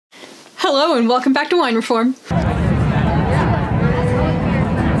Hello and welcome back to Wine Reform.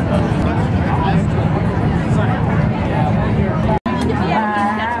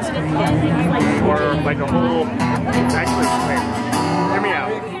 Or like a whole, actually, wait, hear me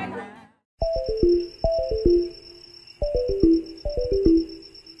out.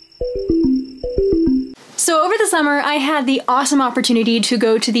 So over the summer, I had the awesome opportunity to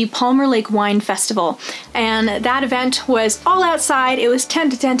go to the Palmer Lake Wine Festival, and that event was all outside. It was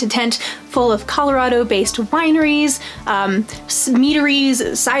tent to tent to tent, full of Colorado-based wineries,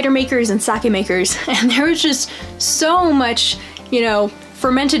 meaderies, cider makers, and sake makers, and there was just so much, you know,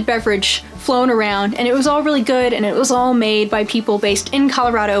 fermented beverage flown around, and it was all really good, and it was all made by people based in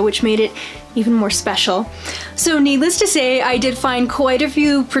Colorado, which made it even more special. So needless to say, I did find quite a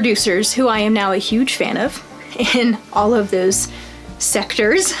few producers who I am now a huge fan of in all of those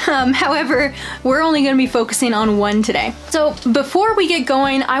sectors. However, we're only going to be focusing on one today. So before we get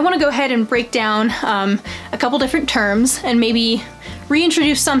going, I want to go ahead and break down a couple different terms and maybe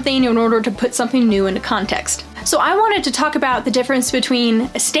reintroduce something in order to put something new into context. So I wanted to talk about the difference between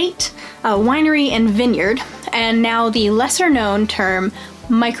estate, winery, and vineyard, and now the lesser known term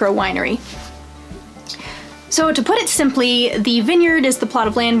micro-winery. So to put it simply, the vineyard is the plot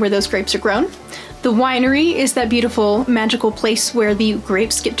of land where those grapes are grown. The winery is that beautiful, magical place where the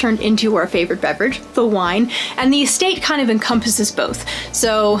grapes get turned into our favorite beverage, the wine, and the estate kind of encompasses both.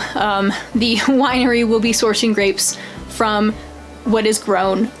 So the winery will be sourcing grapes from what is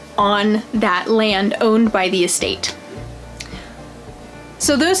grown on that land owned by the estate.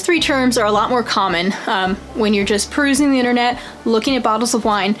 So those three terms are a lot more common when you're just perusing the internet, looking at bottles of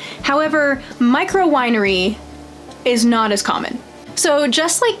wine. However, micro-winery is not as common. So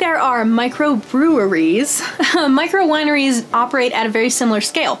just like there are micro-breweries, micro-wineries operate at a very similar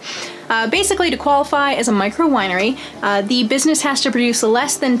scale. Basically, to qualify as a micro-winery, the business has to produce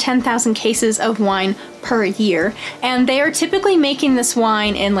less than 10,000 cases of wine per year, and they are typically making this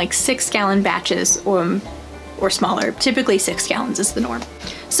wine in like 6-gallon batches or smaller. Typically 6 gallons is the norm.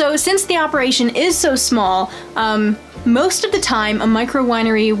 So since the operation is so small, most of the time a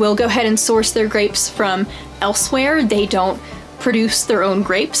micro-winery will go ahead and source their grapes from elsewhere. They don't produce their own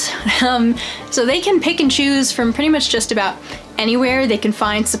grapes. So they can pick and choose from pretty much just about anywhere they can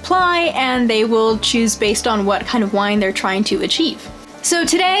find supply, and they will choose based on what kind of wine they're trying to achieve. So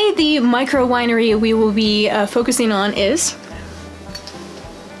today, the micro-winery we will be focusing on is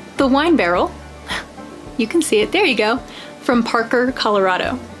the Wine Barrel. You can see it, there you go, from Parker,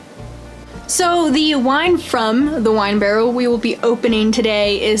 Colorado. So the wine from the Wine Barrel we will be opening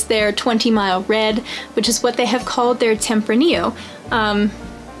today is their 20 Mile Red, which is what they have called their Tempranillo.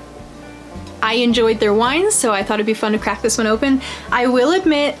 I enjoyed their wines, so I thought it'd be fun to crack this one open. I will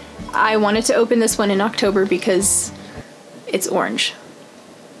admit I wanted to open this one in October because it's orange.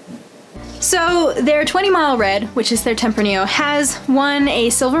 So their 20 Mile Red, which is their Tempranillo, has won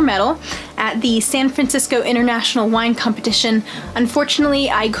a silver medal at the San Francisco International Wine Competition. Unfortunately,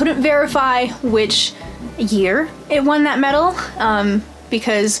 I couldn't verify which year it won that medal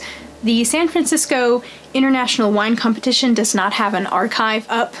because the San Francisco International Wine Competition does not have an archive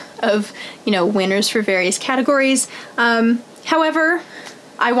up of, you know, winners for various categories. However,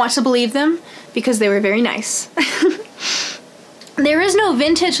 I want to believe them because they were very nice. There is no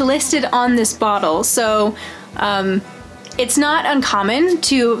vintage listed on this bottle, so it's not uncommon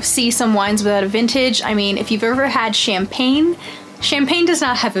to see some wines without a vintage. I mean, if you've ever had champagne, champagne does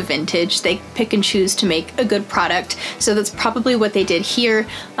not have a vintage. They pick and choose to make a good product, so that's probably what they did here.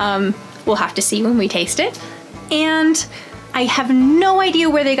 We'll have to see when we taste it. And I have no idea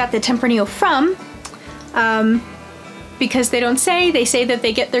where they got the Tempranillo from, because they don't say. They say that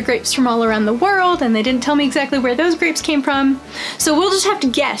they get their grapes from all around the world, and they didn't tell me exactly where those grapes came from. So we'll just have to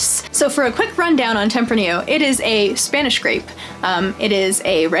guess. So for a quick rundown on Tempranillo, it is a Spanish grape. It is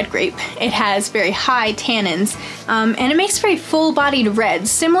a red grape. It has very high tannins, and it makes very full-bodied reds,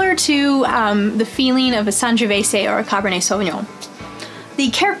 similar to the feeling of a Sangiovese or a Cabernet Sauvignon.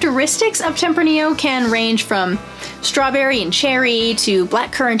 The characteristics of Tempranillo can range from strawberry and cherry to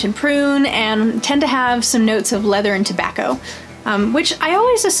blackcurrant and prune, and tend to have some notes of leather and tobacco, which I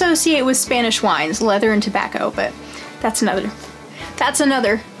always associate with Spanish wines, leather and tobacco, but that's another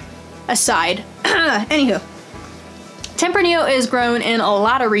aside. Anywho, Tempranillo is grown in a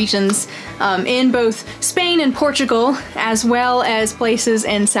lot of regions in both Spain and Portugal, as well as places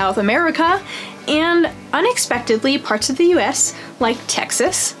in South America, and unexpectedly parts of the US, like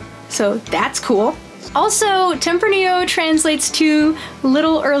Texas, so that's cool. Also, Tempranillo translates to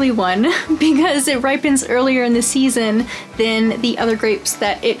little early one because it ripens earlier in the season than the other grapes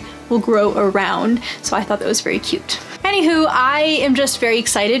that it will grow around. So I thought that was very cute. Anywho, I am just very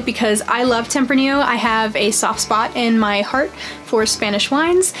excited because I love Tempranillo. I have a soft spot in my heart for Spanish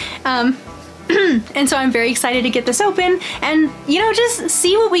wines. And so I'm very excited to get this open and, you know, just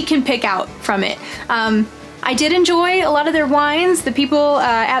see what we can pick out from it. I did enjoy a lot of their wines. The people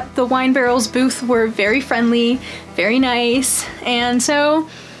at the Wine Barrels booth were very friendly, very nice, and so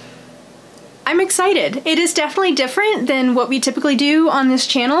I'm excited. It is definitely different than what we typically do on this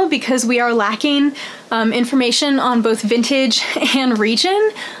channel because we are lacking information on both vintage and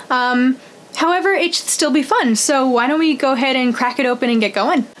region. However, it should still be fun, so why don't we go ahead and crack it open and get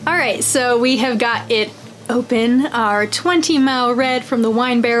going. All right, so we have got it open, our 20 Mile Red from the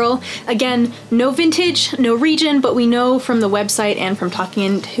Wine Barrel. Again, no vintage, no region, but we know from the website and from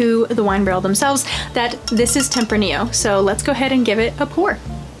talking to the Wine Barrel themselves that this is Tempranillo. So let's go ahead and give it a pour.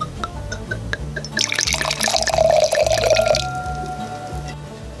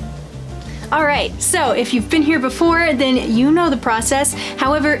 All right, so if you've been here before, then you know the process.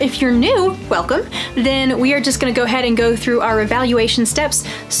 However, if you're new, welcome, then we are just gonna go ahead and go through our evaluation steps,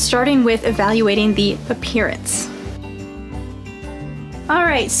 starting with evaluating the appearance. All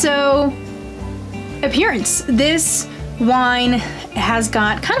right, so appearance. This wine has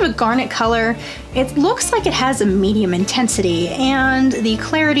got kind of a garnet color. It looks like it has a medium intensity and the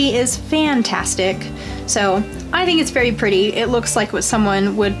clarity is fantastic. So I think it's very pretty. It looks like what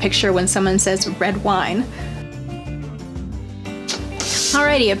someone would picture when someone says red wine.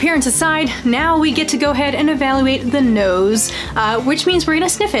 Alrighty, appearance aside, now we get to go ahead and evaluate the nose, which means we're gonna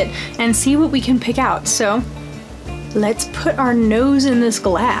sniff it and see what we can pick out. So let's put our nose in this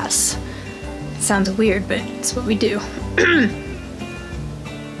glass. It sounds weird, but it's what we do.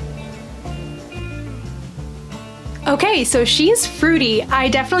 Okay, so she's fruity. I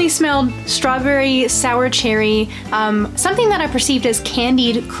definitely smelled strawberry, sour cherry, something that I perceived as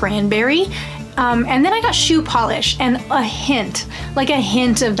candied cranberry, and then I got shoe polish and a hint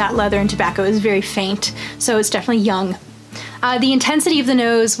of that leather and tobacco. Is very faint, so it's definitely young. The intensity of the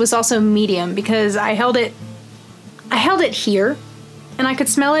nose was also medium because I held it here and I could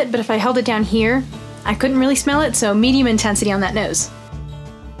smell it, but if I held it down here, I couldn't really smell it, so medium intensity on that nose.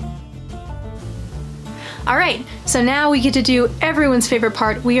 All right, so now we get to do everyone's favorite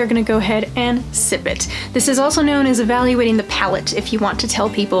part. We are gonna go ahead and sip it. This is also known as evaluating the palate if you want to tell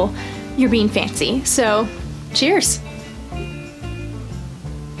people you're being fancy. So, cheers.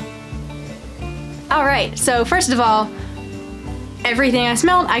 All right, so first of all, everything I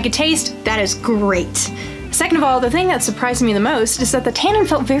smelled, I could taste. That is great. Second of all, the thing that surprised me the most is that the tannin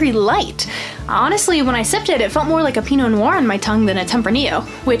felt very light. Honestly, when I sipped it, it felt more like a Pinot Noir on my tongue than a Tempranillo,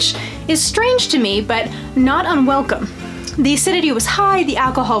 which is strange to me, but not unwelcome. The acidity was high, the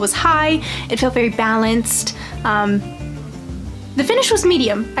alcohol was high, it felt very balanced. The finish was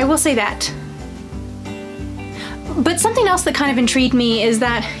medium, I will say that. But something else that kind of intrigued me is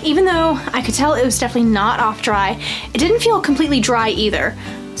that even though I could tell it was definitely not off dry, it didn't feel completely dry either.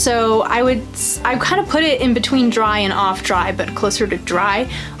 So I kind of put it in between dry and off dry, but closer to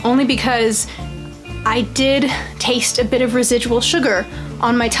dry, only because I did taste a bit of residual sugar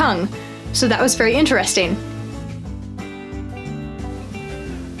on my tongue. So that was very interesting.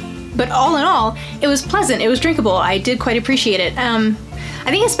 But all in all, it was pleasant, it was drinkable. I did quite appreciate it. I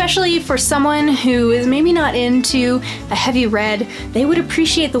think especially for someone who is maybe not into a heavy red, they would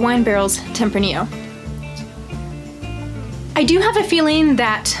appreciate the Wine Barrel's Tempranillo. I do have a feeling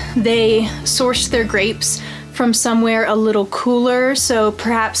that they sourced their grapes from somewhere a little cooler, so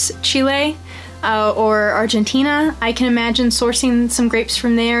perhaps Chile or Argentina. I can imagine sourcing some grapes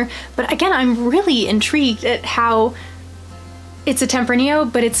from there. But again, I'm really intrigued at how it's a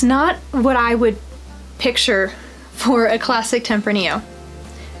Tempranillo, but it's not what I would picture for a classic Tempranillo.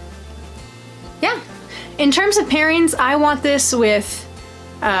 Yeah. In terms of pairings, I want this with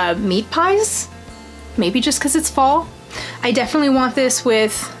meat pies, maybe just because it's fall. I definitely want this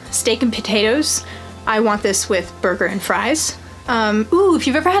with steak and potatoes. I want this with burger and fries. Ooh, if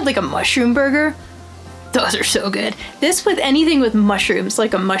you've ever had like a mushroom burger, those are so good. This with anything with mushrooms,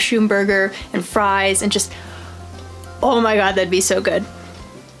 like a mushroom burger and fries and just, oh my God, that'd be so good.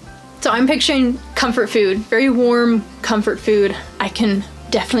 So I'm picturing comfort food, very warm comfort food. I can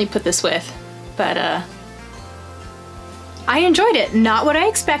definitely put this with, but I enjoyed it. Not what I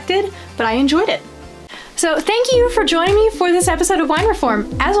expected, but I enjoyed it. So thank you for joining me for this episode of Wine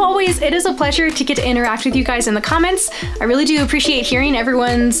Reform. As always, it is a pleasure to get to interact with you guys in the comments. I really do appreciate hearing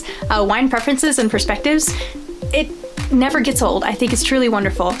everyone's wine preferences and perspectives. It never gets old. I think it's truly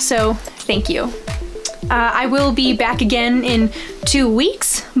wonderful, so thank you. I will be back again in 2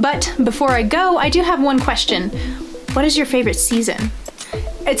 weeks, but before I go, I do have one question. What is your favorite season?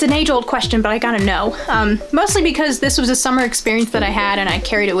 It's an age-old question, but I gotta know. Mostly because this was a summer experience that I had and I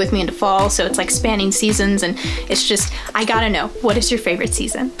carried it with me into fall, so it's like spanning seasons, and it's just, I gotta know, what is your favorite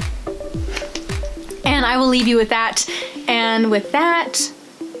season? And I will leave you with that. And with that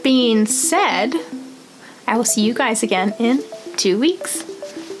being said, I will see you guys again in 2 weeks.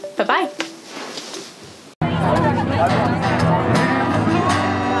 Bye-bye.